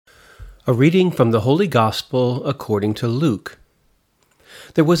A reading from the Holy Gospel according to Luke.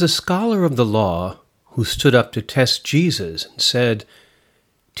 There was a scholar of the law who stood up to test Jesus and said,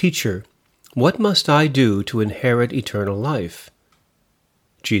 "Teacher, what must I do to inherit eternal life?"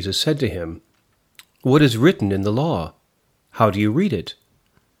 Jesus said to him, "What is written in the law? How do you read it?"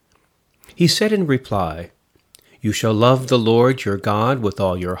 He said in reply, "You shall love the Lord your God with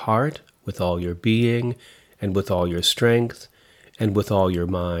all your heart, with all your being, and with all your strength, and with all your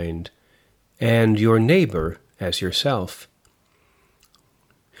mind, and your neighbor as yourself."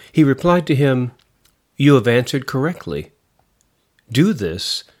 He replied to him, "You have answered correctly. Do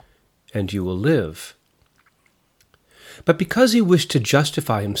this, and you will live." But because he wished to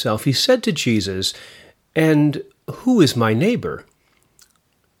justify himself, he said to Jesus, "And who is my neighbor?"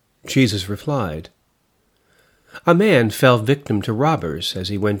 Jesus replied, "A man fell victim to robbers as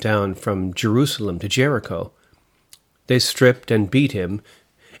he went down from Jerusalem to Jericho. They stripped and beat him,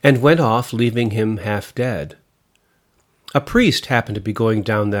 and went off, leaving him half dead. A priest happened to be going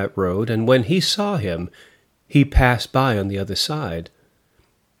down that road, and when he saw him, he passed by on the other side.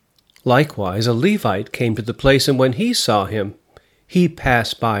 Likewise, a Levite came to the place, and when he saw him, he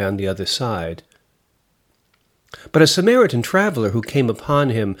passed by on the other side. But a Samaritan traveler who came upon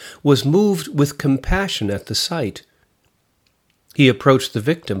him was moved with compassion at the sight. He approached the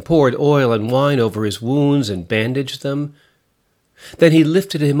victim, poured oil and wine over his wounds, and bandaged them. Then he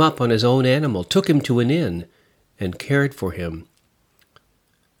lifted him up on his own animal, took him to an inn, and cared for him.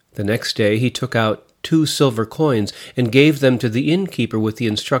 The next day he took out 2 silver coins and gave them to the innkeeper with the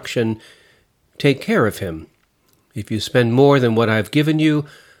instruction, 'Take care of him. If you spend more than what I've given you,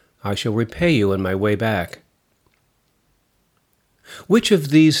 I shall repay you on my way back.' Which of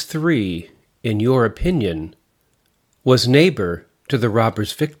these 3, in your opinion, was neighbor to the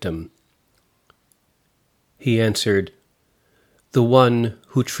robber's victim?" He answered, "The one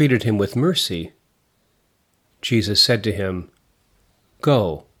who treated him with mercy." Jesus said to him,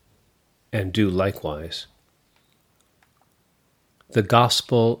 "Go and do likewise." The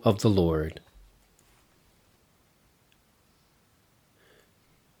Gospel of the Lord.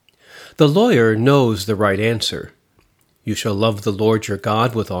 The lawyer knows the right answer. You shall love the Lord your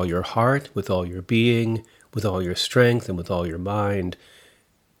God with all your heart, with all your being, with all your strength, and with all your mind,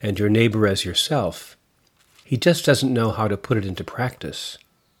 and your neighbor as yourself. He just doesn't know how to put it into practice.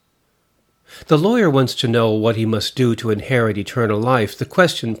 The lawyer wants to know what he must do to inherit eternal life. The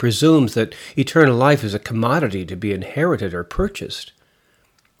question presumes that eternal life is a commodity to be inherited or purchased.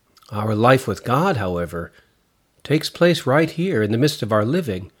 Our life with God, however, takes place right here in the midst of our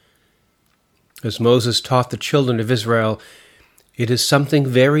living. As Moses taught the children of Israel, it is something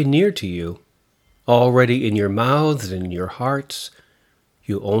very near to you, already in your mouths and in your hearts.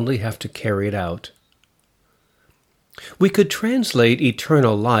 You only have to carry it out. We could translate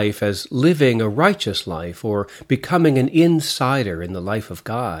eternal life as living a righteous life or becoming an insider in the life of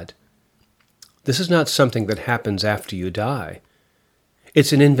God. This is not something that happens after you die.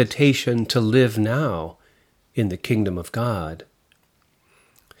 It's an invitation to live now in the kingdom of God.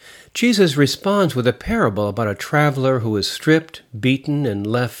 Jesus responds with a parable about a traveler who is stripped, beaten, and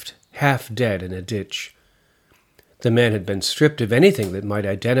left half dead in a ditch. The man had been stripped of anything that might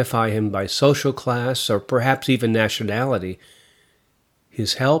identify him by social class or perhaps even nationality. He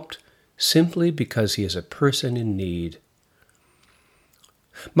is helped simply because he is a person in need.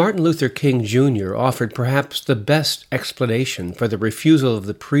 Martin Luther King Jr. offered perhaps the best explanation for the refusal of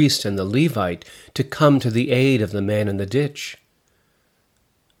the priest and the Levite to come to the aid of the man in the ditch.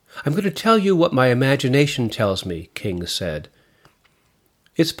 "I'm going to tell you what my imagination tells me," King said.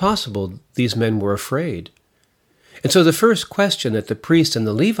 "It's possible these men were afraid. And so the first question that the priest and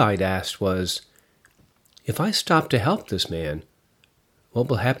the Levite asked was, 'If I stop to help this man, what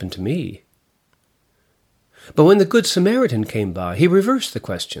will happen to me?' But when the Good Samaritan came by, he reversed the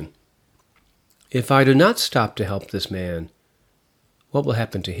question. 'If I do not stop to help this man, what will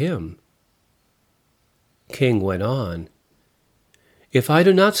happen to him?' King went on, 'If I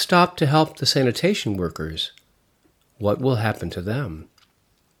do not stop to help the sanitation workers, what will happen to them?'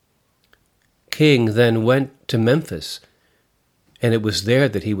 King then went to Memphis, and it was there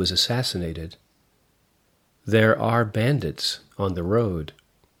that he was assassinated. There are bandits on the road.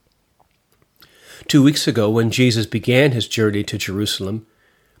 2 weeks ago, when Jesus began his journey to Jerusalem,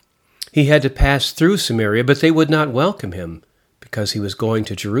 he had to pass through Samaria, but they would not welcome him because he was going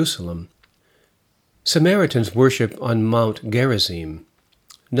to Jerusalem. Samaritans worship on Mount Gerizim,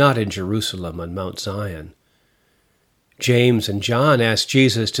 not in Jerusalem on Mount Zion. James and John asked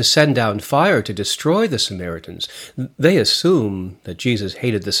Jesus to send down fire to destroy the Samaritans. They assume that Jesus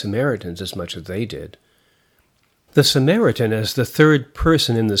hated the Samaritans as much as they did. The Samaritan as the third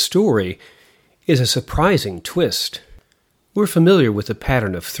person in the story is a surprising twist. We're familiar with the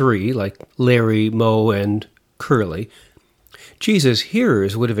pattern of three, like Larry, Moe, and Curly. Jesus'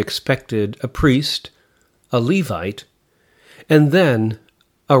 hearers would have expected a priest, a Levite, and then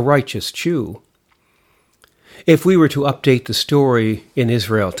a righteous Jew. If we were to update the story in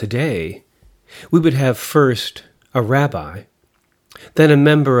Israel today, we would have first a rabbi, then a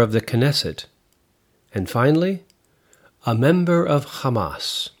member of the Knesset, and finally, a member of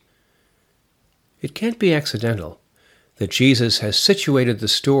Hamas. It can't be accidental that Jesus has situated the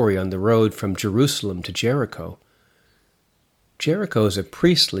story on the road from Jerusalem to Jericho. Jericho is a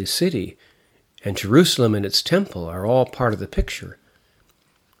priestly city, and Jerusalem and its temple are all part of the picture.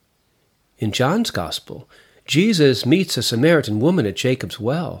 In John's Gospel, Jesus meets a Samaritan woman at Jacob's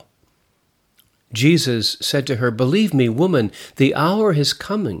well. Jesus said to her, "Believe me, woman, the hour is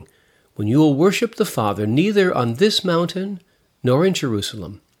coming when you will worship the Father neither on this mountain nor in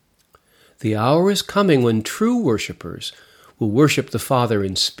Jerusalem. The hour is coming when true worshipers will worship the Father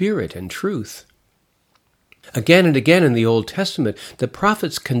in spirit and truth." Again and again in the Old Testament, the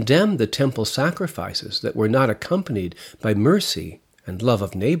prophets condemned the temple sacrifices that were not accompanied by mercy and love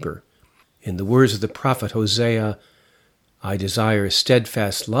of neighbor. In the words of the prophet Hosea, "I desire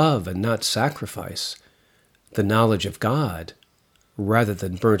steadfast love and not sacrifice, the knowledge of God rather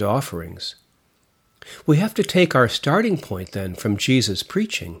than burnt offerings." We have to take our starting point then from Jesus'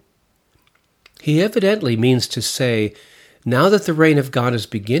 preaching. He evidently means to say, now that the reign of God is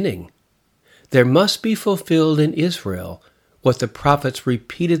beginning, there must be fulfilled in Israel what the prophets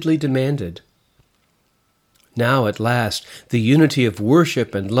repeatedly demanded. Now, at last, the unity of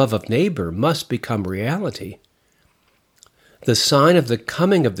worship and love of neighbor must become reality. The sign of the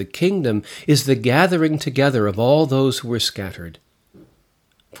coming of the kingdom is the gathering together of all those who were scattered.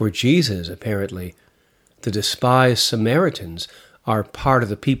 For Jesus, apparently, the despised Samaritans are part of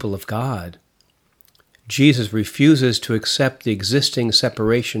the people of God. Jesus refuses to accept the existing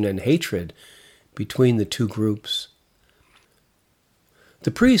separation and hatred between the two groups.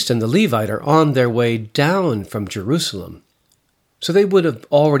 The priest and the Levite are on their way down from Jerusalem, so they would have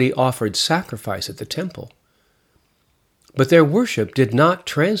already offered sacrifice at the temple. But their worship did not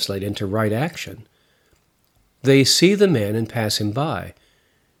translate into right action. They see the man and pass him by.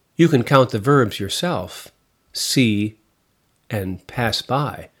 You can count the verbs yourself: see and pass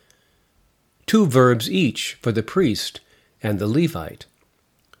by. 2 verbs each for the priest and the Levite.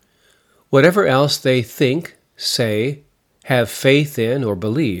 Whatever else they think, say, have faith in, or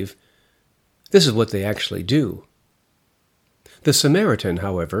believe, this is what they actually do. The Samaritan,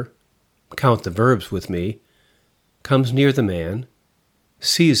 however, count the verbs with me, comes near the man,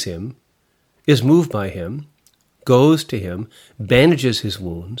 sees him, is moved by him, goes to him, bandages his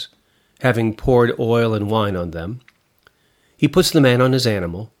wounds, having poured oil and wine on them. He puts the man on his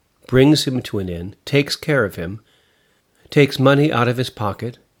animal, brings him to an inn, takes care of him, takes money out of his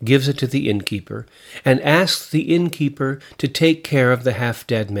pocket, gives it to the innkeeper, and asks the innkeeper to take care of the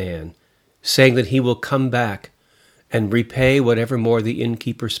half-dead man, saying that he will come back and repay whatever more the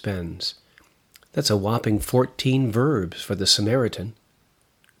innkeeper spends. That's a whopping 14 verbs for the Samaritan.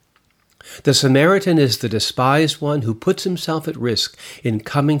 The Samaritan is the despised one who puts himself at risk in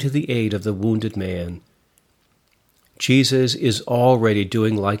coming to the aid of the wounded man. Jesus is already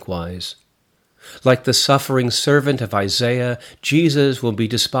doing likewise. Like the suffering servant of Isaiah, Jesus will be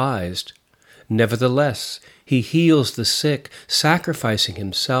despised. Nevertheless, he heals the sick, sacrificing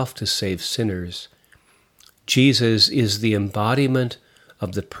himself to save sinners. Jesus is the embodiment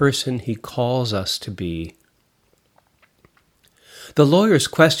of the person he calls us to be. The lawyer's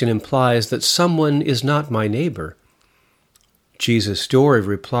question implies that someone is not my neighbor. Jesus' story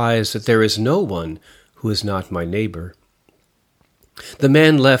replies that there is no one who is not my neighbor. The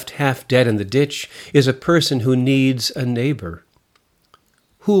man left half dead in the ditch is a person who needs a neighbor.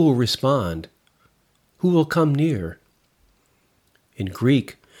 Who will respond? Who will come near? In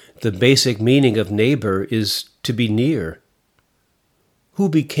Greek, the basic meaning of neighbor is to be near. Who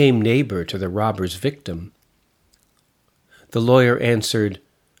became neighbor to the robber's victim? The lawyer answered,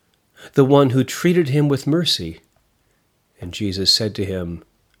 "The one who treated him with mercy." And Jesus said to him,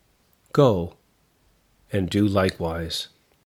 "Go and do likewise."